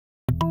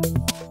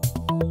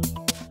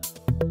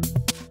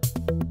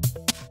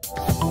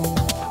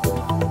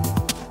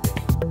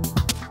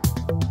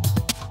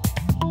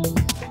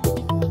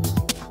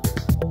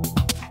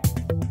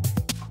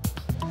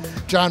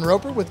John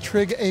Roper with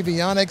Trig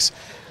Avionics.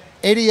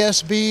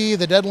 ADS-B,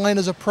 the deadline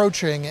is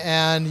approaching,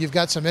 and you've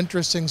got some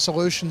interesting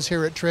solutions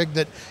here at Trig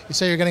that you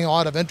say you're getting a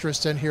lot of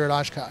interest in here at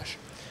Oshkosh.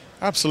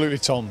 Absolutely,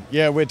 Tom.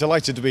 Yeah, we're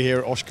delighted to be here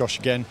at Oshkosh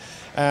again,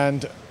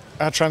 and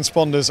our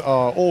transponders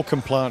are all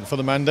compliant for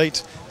the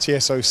mandate,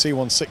 TSO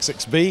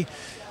C166B.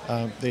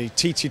 The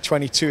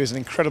TT22 is an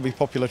incredibly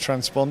popular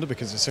transponder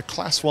because it's a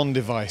Class 1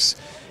 device.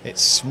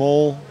 It's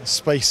small,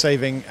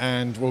 space-saving,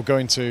 and will go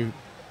into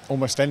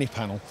almost any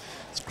panel.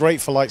 It's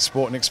great for light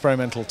sport and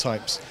experimental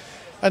types.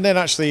 And then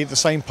actually the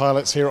same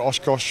pilots here at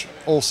Oshkosh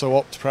also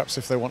opt perhaps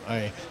if they want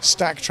a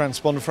stack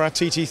transponder for our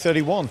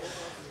TT31.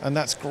 And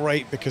that's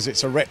great because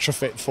it's a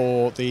retrofit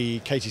for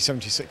the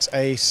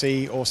TT76A,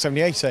 C or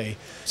 78A.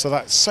 So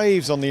that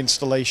saves on the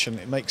installation.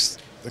 It makes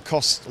the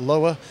cost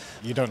lower.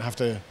 You don't have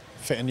to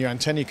fit a new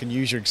antenna. You can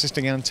use your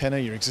existing antenna,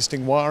 your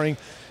existing wiring,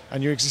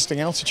 and your existing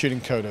altitude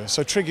encoder.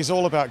 So Trig is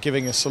all about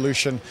giving a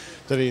solution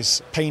that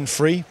is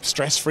pain-free,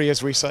 stress-free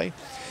as we say.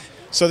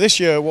 So this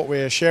year what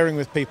we're sharing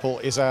with people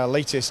is our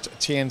latest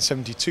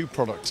TN72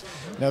 product.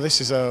 Now this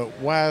is a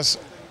WAAS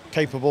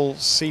capable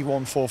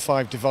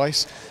C145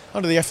 device.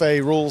 Under the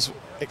FAA rules,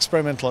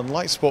 experimental and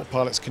light sport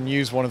pilots can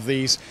use one of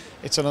these.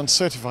 It's an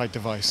uncertified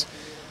device,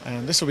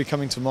 and this will be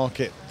coming to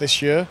market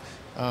this year.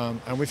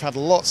 And we've had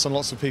lots and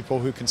lots of people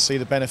who can see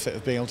the benefit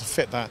of being able to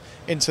fit that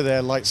into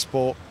their light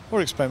sport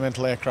or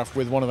experimental aircraft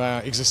with one of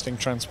our existing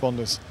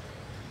transponders.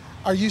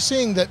 Are you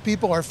seeing that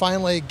people are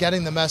finally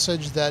getting the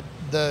message that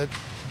the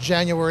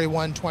January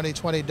 1,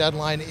 2020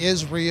 deadline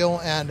is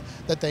real and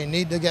that they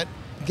need to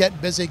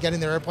get busy getting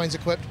their airplanes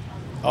equipped?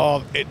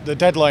 The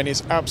deadline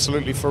is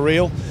absolutely for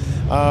real.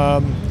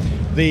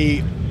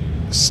 The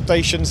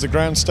stations, the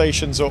ground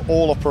stations are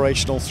all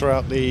operational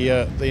throughout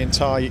the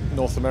entire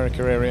North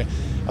America area.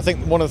 I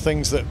think one of the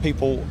things that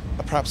people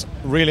are perhaps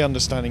really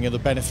understanding are the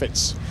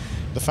benefits.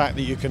 The fact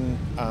that you can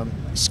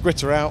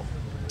squitter out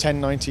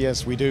 1090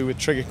 as we do with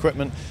Trig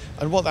equipment,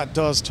 and what that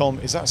does, Tom,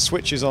 is that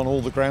switches on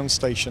all the ground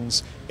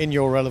stations in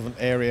your relevant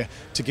area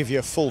to give you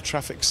a full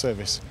traffic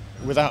service.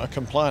 Without a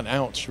compliant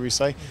out, should we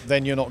say,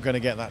 then you're not going to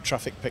get that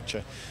traffic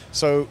picture.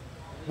 So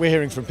we're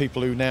hearing from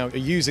people who now are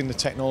using the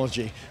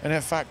technology, and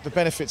in fact the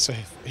benefits are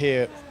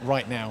here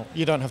right now.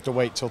 You don't have to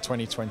wait till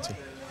 2020.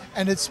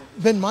 And it's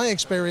been my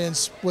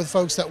experience with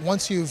folks that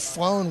once you've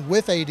flown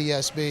with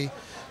ADS-B,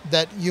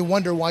 that you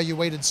wonder why you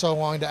waited so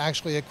long to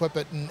actually equip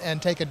it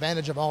and take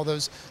advantage of all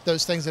those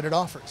things that it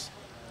offers.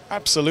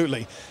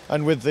 Absolutely,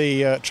 and with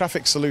the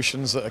traffic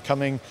solutions that are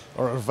coming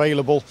or are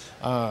available,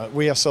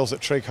 we ourselves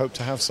at Trig hope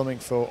to have something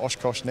for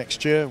Oshkosh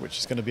next year, which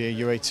is going to be a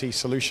UAT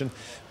solution.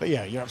 But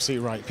yeah, you're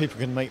absolutely right. People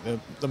can make the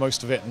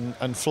most of it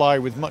and fly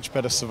with much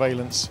better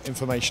surveillance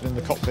information in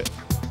the cockpit.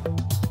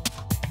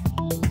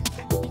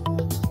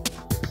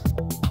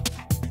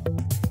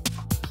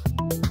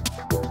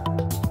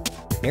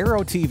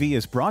 Aero-TV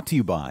is brought to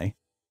you by...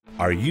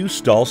 Are you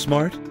stall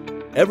smart?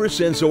 Ever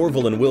since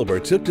Orville and Wilbur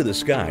took to the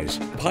skies,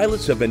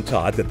 pilots have been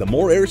taught that the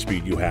more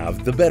airspeed you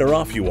have, the better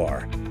off you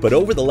are. But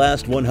over the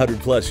last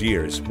 100+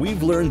 years,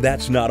 we've learned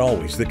that's not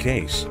always the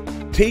case.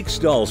 Take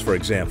stalls, for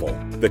example.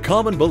 The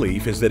common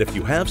belief is that if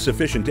you have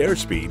sufficient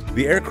airspeed,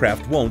 the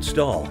aircraft won't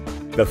stall.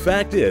 The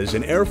fact is,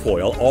 an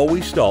airfoil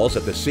always stalls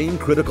at the same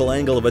critical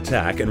angle of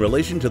attack in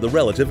relation to the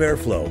relative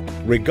airflow,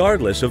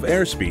 regardless of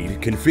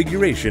airspeed,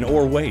 configuration,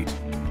 or weight.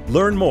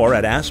 Learn more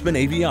at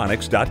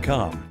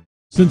aspenavionics.com.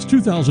 Since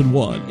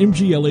 2001,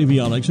 MGL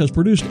Avionics has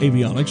produced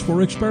avionics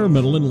for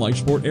experimental and light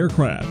sport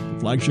aircraft. The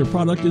flagship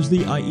product is the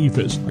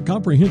IEFIS, a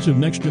comprehensive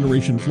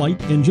next-generation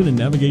flight, engine, and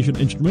navigation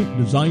instrument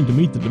designed to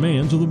meet the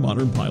demands of the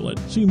modern pilot.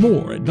 See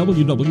more at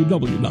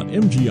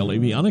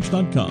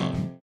www.mglavionics.com.